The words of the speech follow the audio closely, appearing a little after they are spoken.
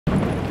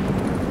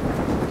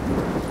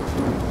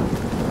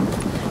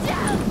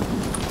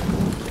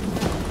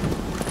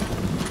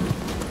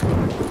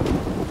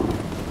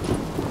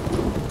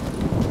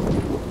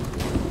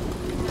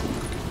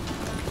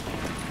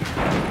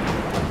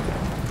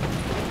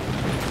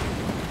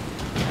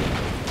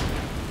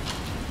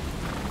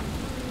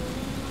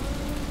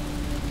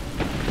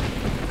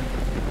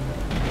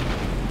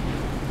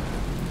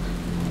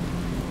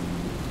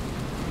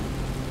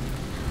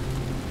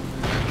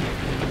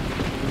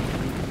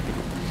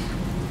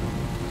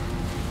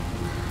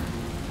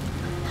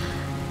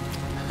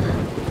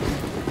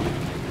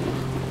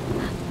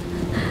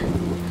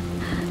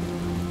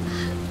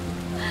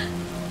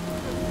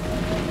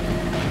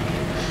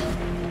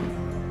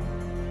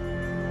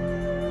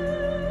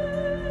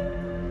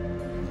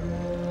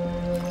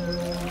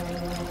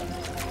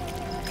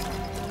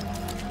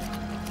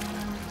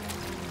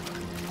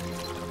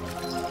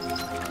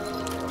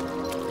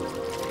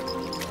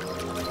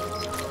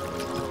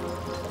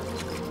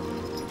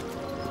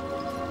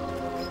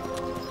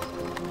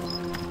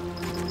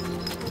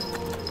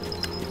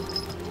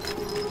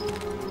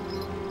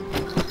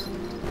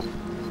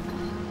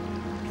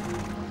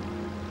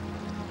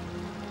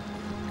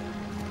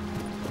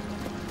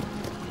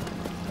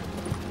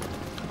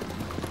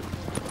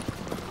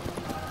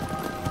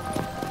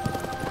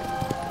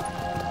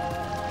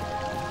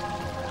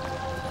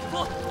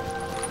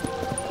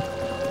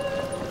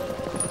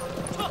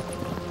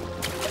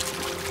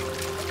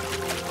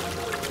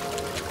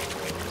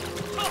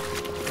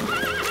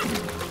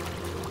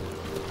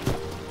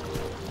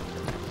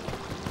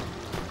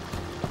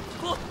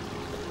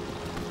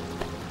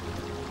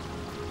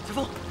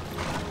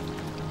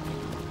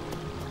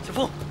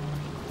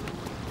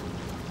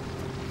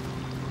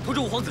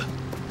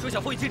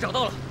小枫已经找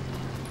到了。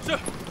是。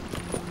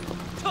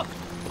撤！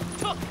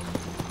撤！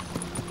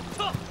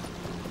撤！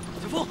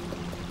小枫。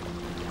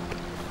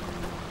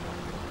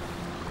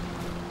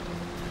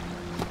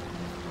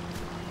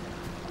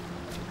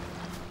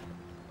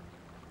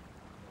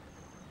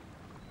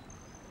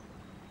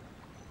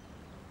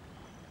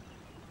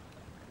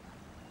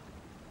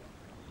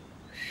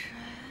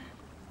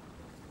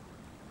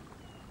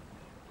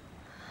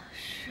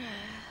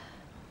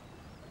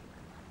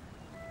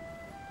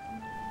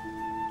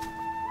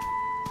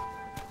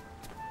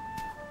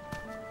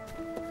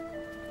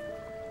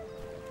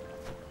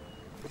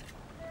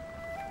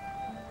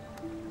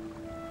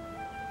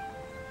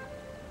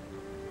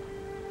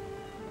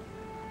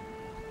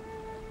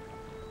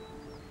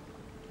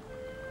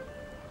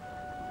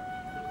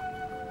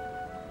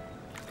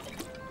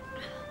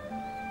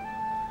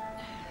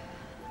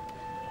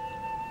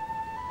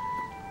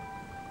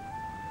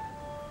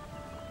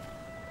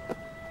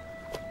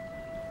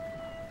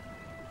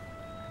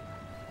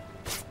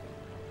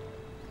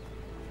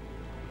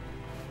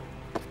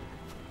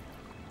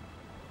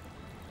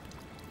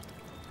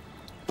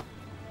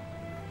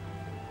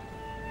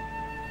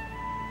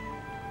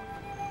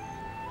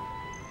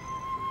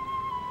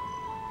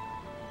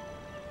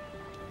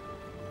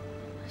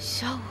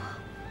 小五，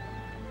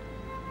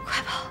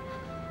快跑！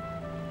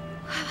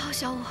快跑，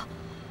小五！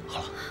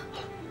好了，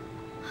好了，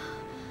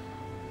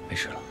没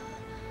事了。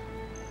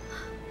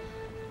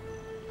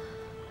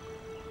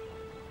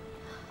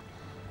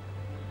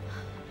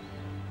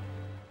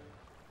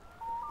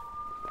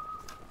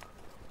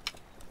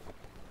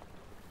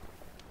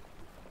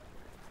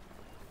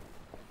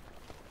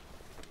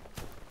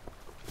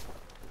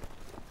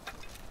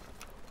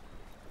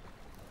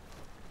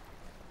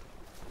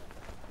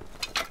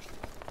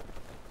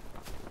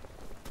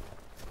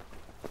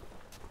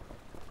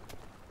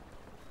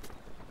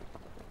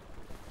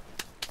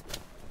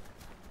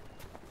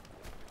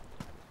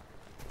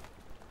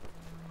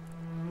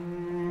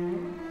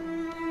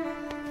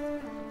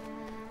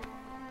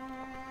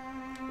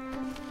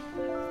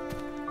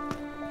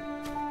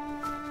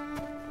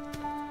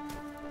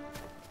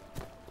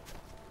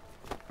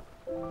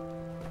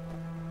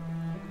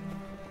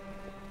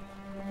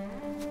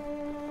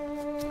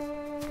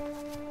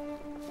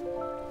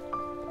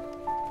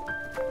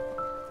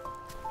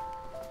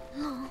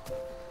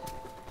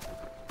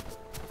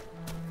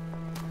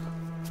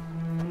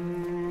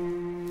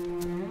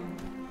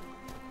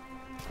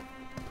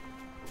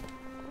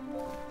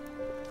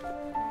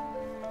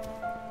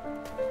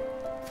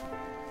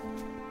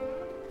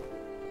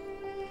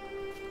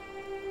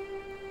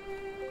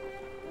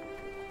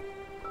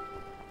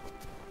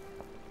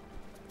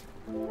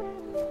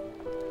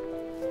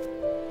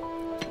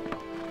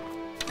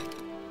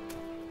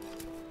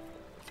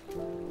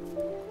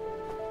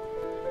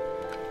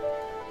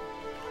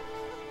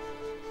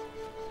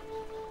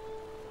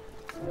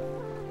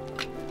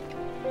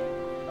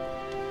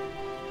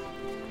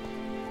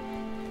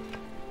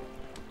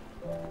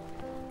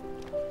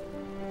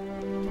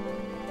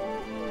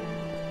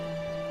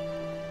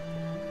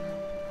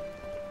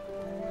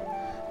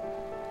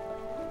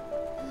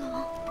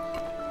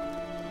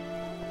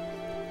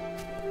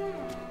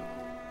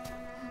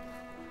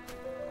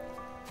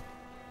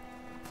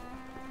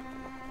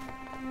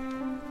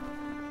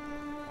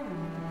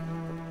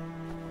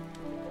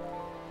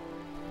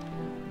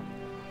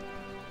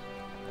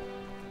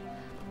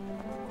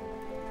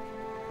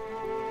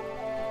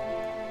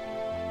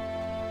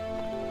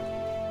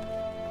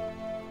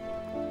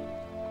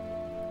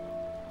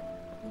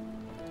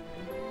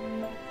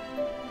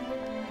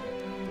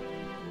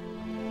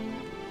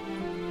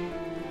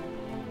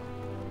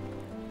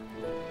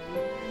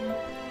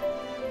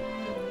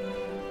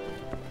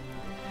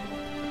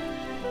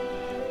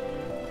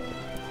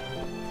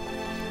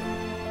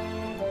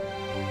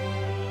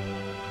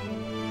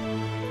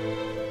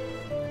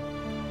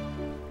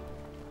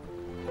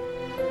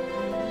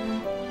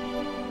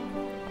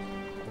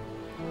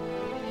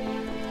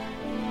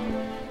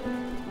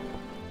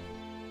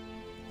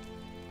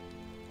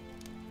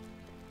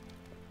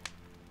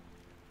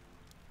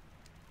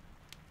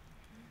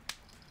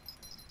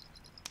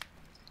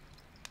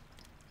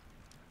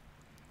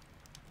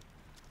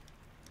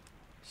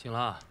醒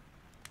了。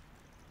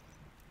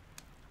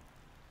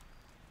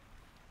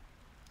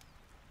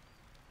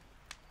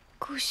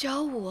顾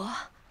小五，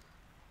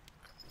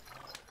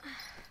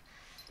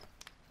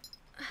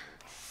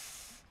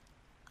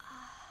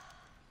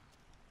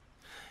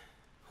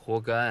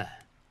活该，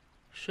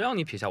谁让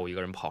你撇下我一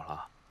个人跑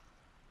了？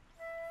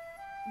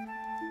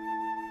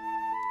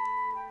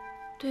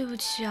对不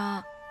起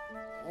啊，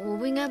我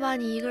不应该把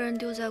你一个人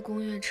丢在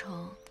宫月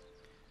城。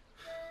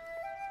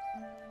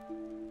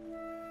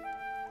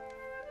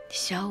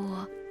小五，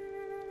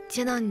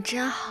见到你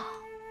真好。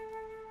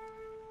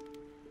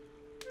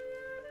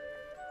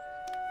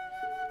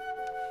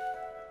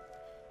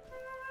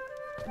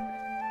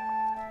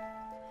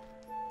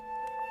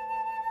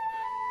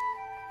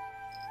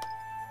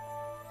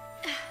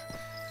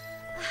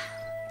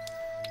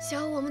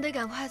小五，我们得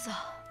赶快走。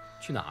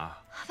去哪儿？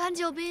搬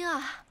救兵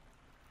啊！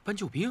搬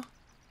救兵？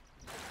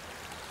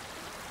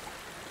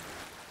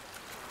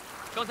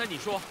刚才你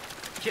说，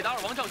铁达尔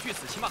王帐距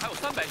此起码还有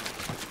300里，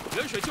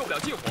远水救不了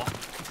近火。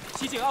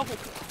西晋阿护府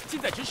近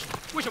在咫尺，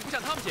为什么不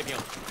向他们借兵？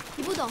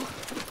你不懂，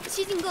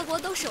西晋各国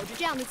都守着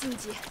这样的禁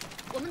忌。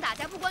我们打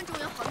架不关中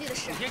原皇帝的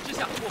事。普天之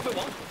下莫非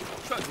王土，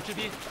率土之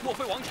滨莫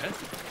非王臣。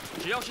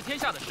只要是天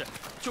下的事，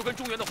就跟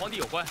中原的皇帝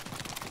有关。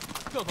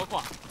更何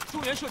况，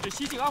中原设置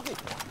西晋阿护府，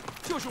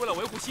就是为了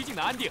维护西晋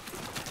的安定。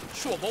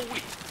硕谋无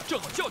礼，正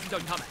好教训教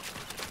训他们。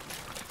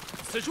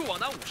此处往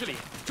南50里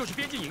就是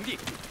边境营地。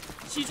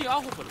西晋阿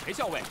护府的裴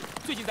校尉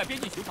最近在边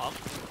境巡防，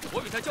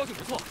我与他交情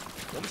不错，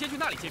我们先去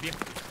那里借兵。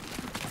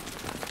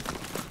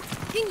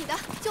听你的，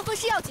救河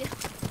师要紧。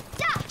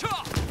驾！撤！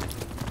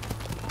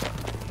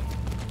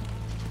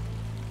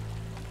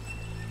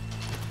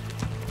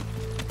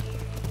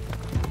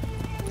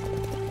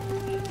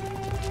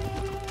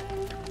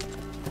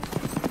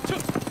撤！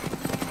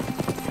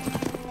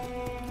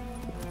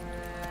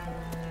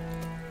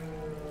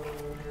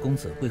公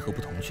子为何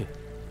不同去？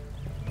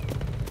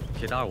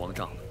铁达尔王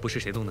帐不是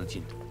谁都能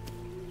进的，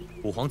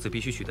五皇子必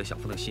须取得小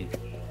枫的信任，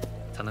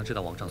才能知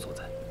道王帐所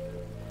在。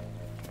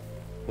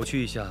我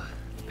去一下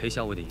裴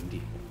校尉的营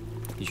地，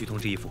你去通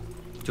知义父，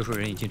就说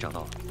人已经找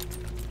到了。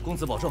公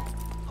子保重。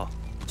好，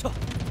撤。